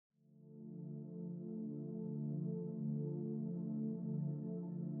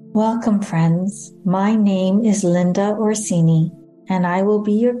Welcome, friends. My name is Linda Orsini, and I will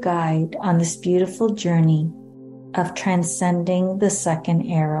be your guide on this beautiful journey of transcending the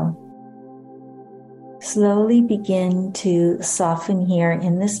second arrow. Slowly begin to soften here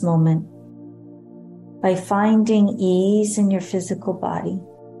in this moment by finding ease in your physical body.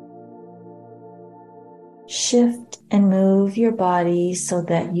 Shift and move your body so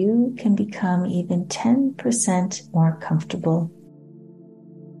that you can become even 10% more comfortable,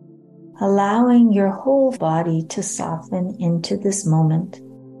 allowing your whole body to soften into this moment.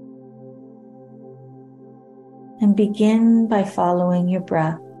 And begin by following your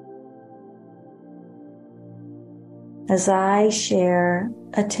breath. As I share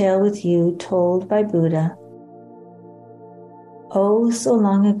a tale with you told by Buddha, oh so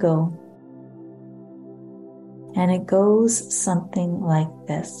long ago, and it goes something like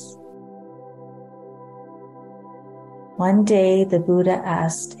this. One day the Buddha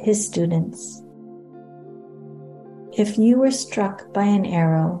asked his students, if you were struck by an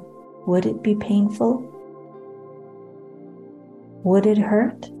arrow, would it be painful? Would it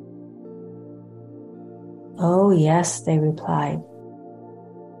hurt? Oh yes, they replied.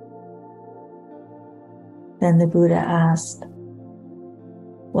 Then the Buddha asked,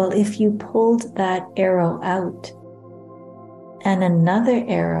 well, if you pulled that arrow out and another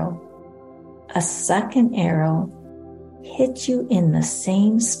arrow, a second arrow, hit you in the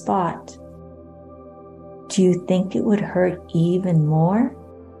same spot, do you think it would hurt even more?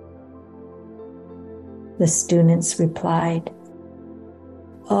 The students replied,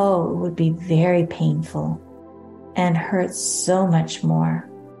 oh, it would be very painful and hurt so much more.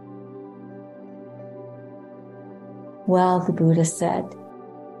 Well, the Buddha said,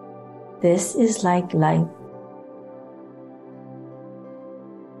 this is like life.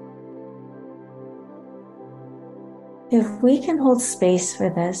 If we can hold space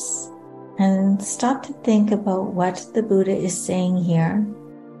for this and stop to think about what the Buddha is saying here,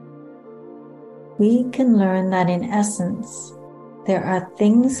 we can learn that in essence, there are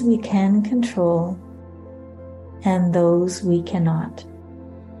things we can control and those we cannot.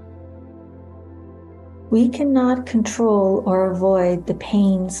 We cannot control or avoid the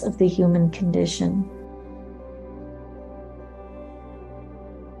pains of the human condition.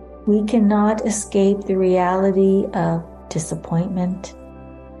 We cannot escape the reality of disappointment,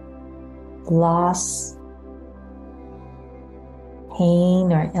 loss,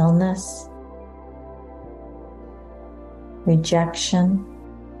 pain or illness, rejection,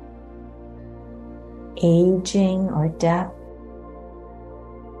 aging or death,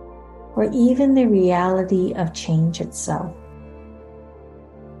 or even the reality of change itself.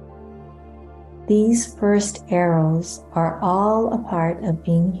 These first arrows are all a part of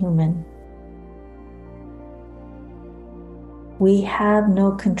being human. We have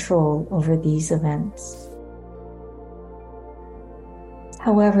no control over these events.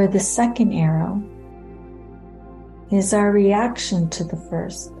 However, the second arrow is our reaction to the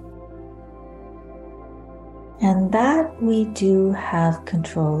first. And that we do have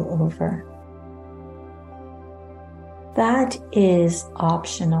control over. That is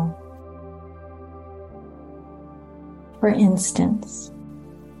optional. For instance,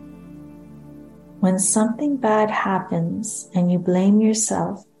 when something bad happens and you blame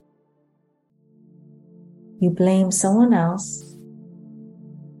yourself, you blame someone else,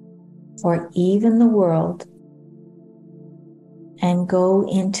 or even the world, and go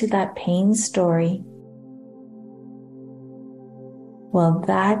into that pain story, well,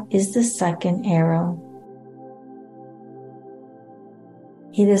 that is the second arrow.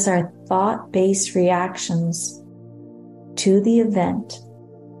 It is our thought-based reactions to the event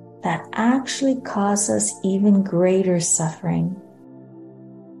that actually cause us even greater suffering,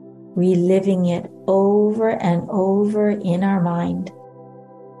 reliving it over and over in our mind.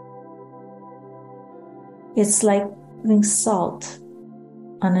 It's like putting salt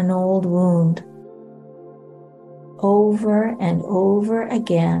on an old wound over and over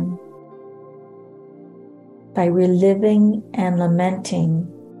again by reliving and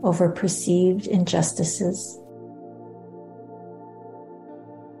lamenting over perceived injustices.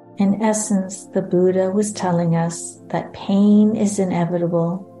 In essence, the Buddha was telling us that pain is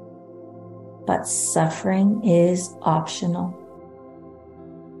inevitable, but suffering is optional.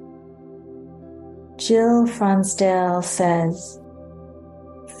 Jill Fronsdale says,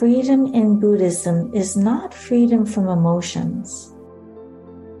 freedom in Buddhism is not freedom from emotions,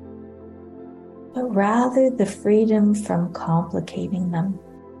 but rather the freedom from complicating them.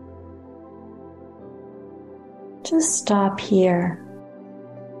 Just stop here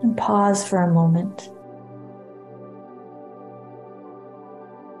and pause for a moment.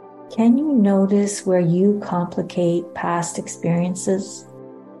 Can you notice where you complicate past experiences?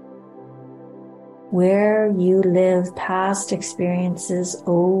 Where you live past experiences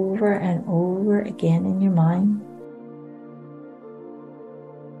over and over again in your mind?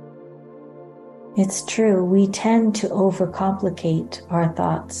 It's true, we tend to overcomplicate our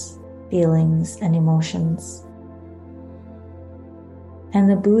thoughts, feelings, and emotions. And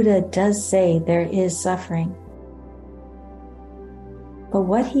the Buddha does say there is suffering. But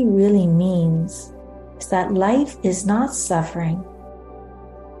what he really means is that life is not suffering,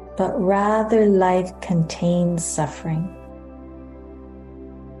 but rather life contains suffering.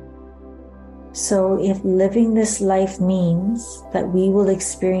 So if living this life means that we will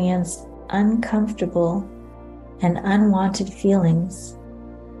experience uncomfortable and unwanted feelings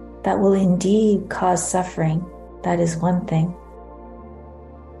that will indeed cause suffering, that is one thing.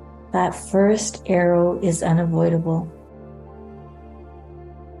 That first arrow is unavoidable.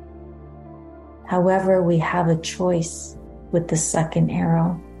 However, we have a choice with the second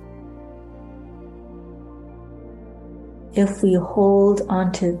arrow. If we hold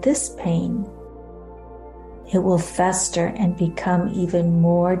onto this pain, it will fester and become even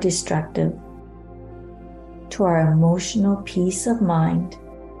more destructive to our emotional peace of mind,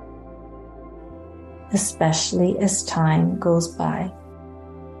 especially as time goes by.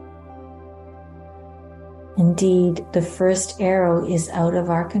 Indeed, the first arrow is out of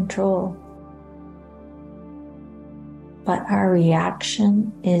our control, but our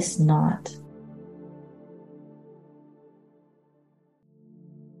reaction is not.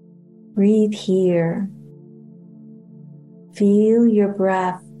 Breathe here. Feel your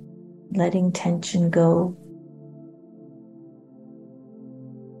breath, letting tension go.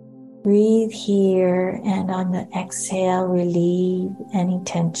 Breathe here, and on the exhale, relieve any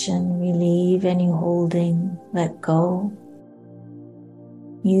tension, relieve any holding, let go.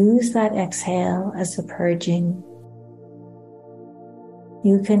 Use that exhale as a purging.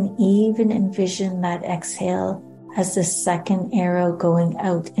 You can even envision that exhale as the second arrow going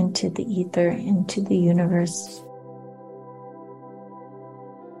out into the ether, into the universe.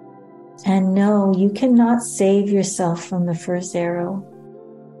 And no, you cannot save yourself from the first arrow,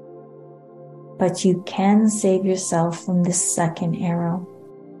 but you can save yourself from the second arrow.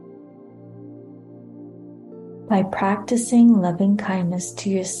 By practicing loving kindness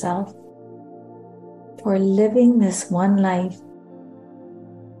to yourself, for living this one life,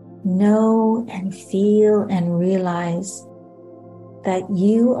 know and feel and realize that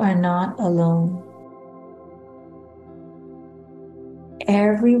you are not alone.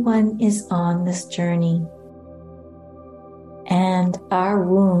 Everyone is on this journey, and our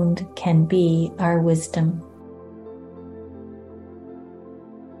wound can be our wisdom.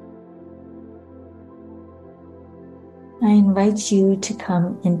 I invite you to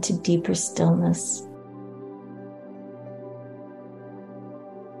come into deeper stillness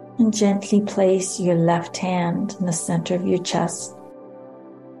and gently place your left hand in the center of your chest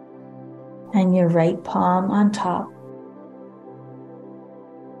and your right palm on top.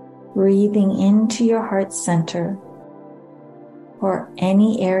 Breathing into your heart center or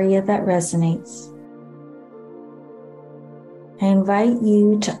any area that resonates. I invite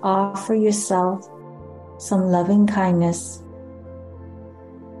you to offer yourself some loving kindness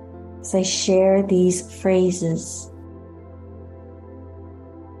as I share these phrases.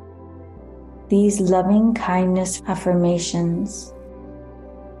 These loving kindness affirmations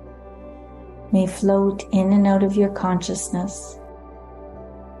may float in and out of your consciousness.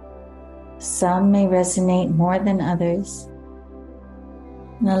 Some may resonate more than others,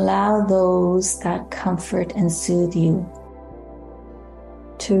 and allow those that comfort and soothe you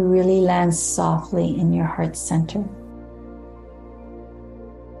to really land softly in your heart center.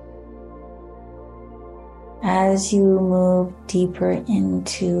 As you move deeper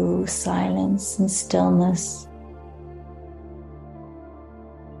into silence and stillness,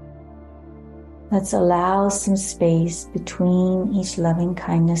 let's allow some space between each loving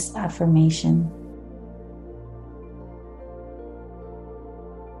kindness affirmation.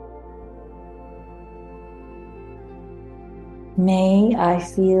 May I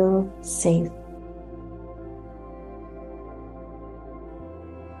feel safe.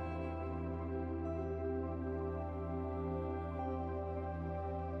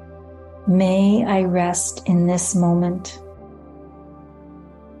 May I rest in this moment.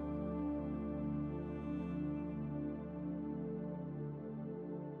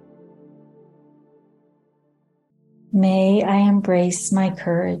 May I embrace my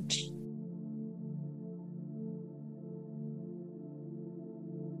courage.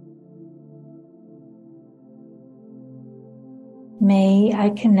 May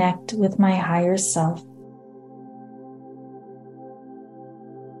I connect with my higher self.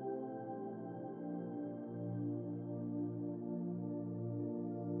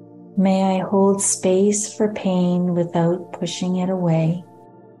 May I hold space for pain without pushing it away.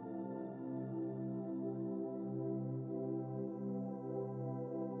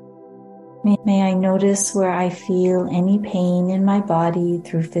 May I notice where I feel any pain in my body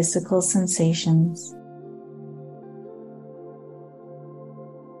through physical sensations.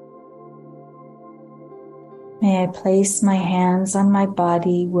 May I place my hands on my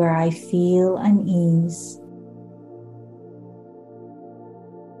body where I feel unease.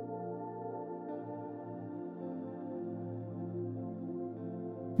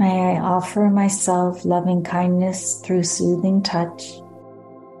 May I offer myself loving kindness through soothing touch.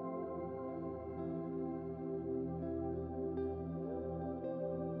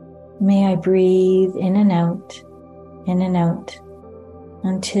 May I breathe in and out,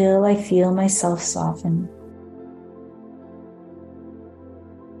 until I feel myself soften.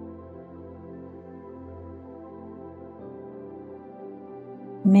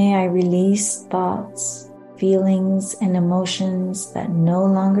 May I release thoughts, feelings, and emotions that no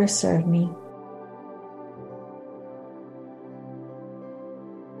longer serve me.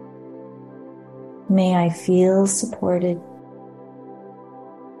 May I feel supported.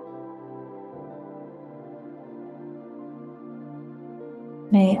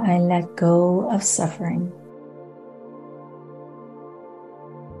 May I let go of suffering.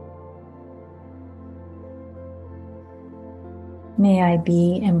 May I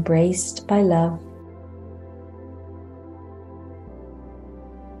be embraced by love.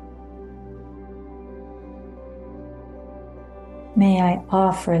 May I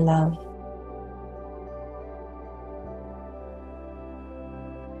offer love.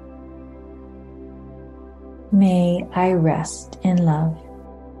 May I rest in love.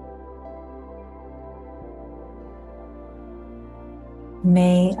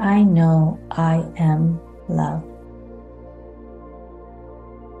 May I know I am love.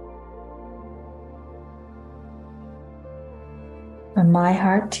 From my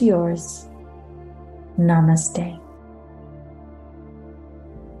heart to yours, Namaste.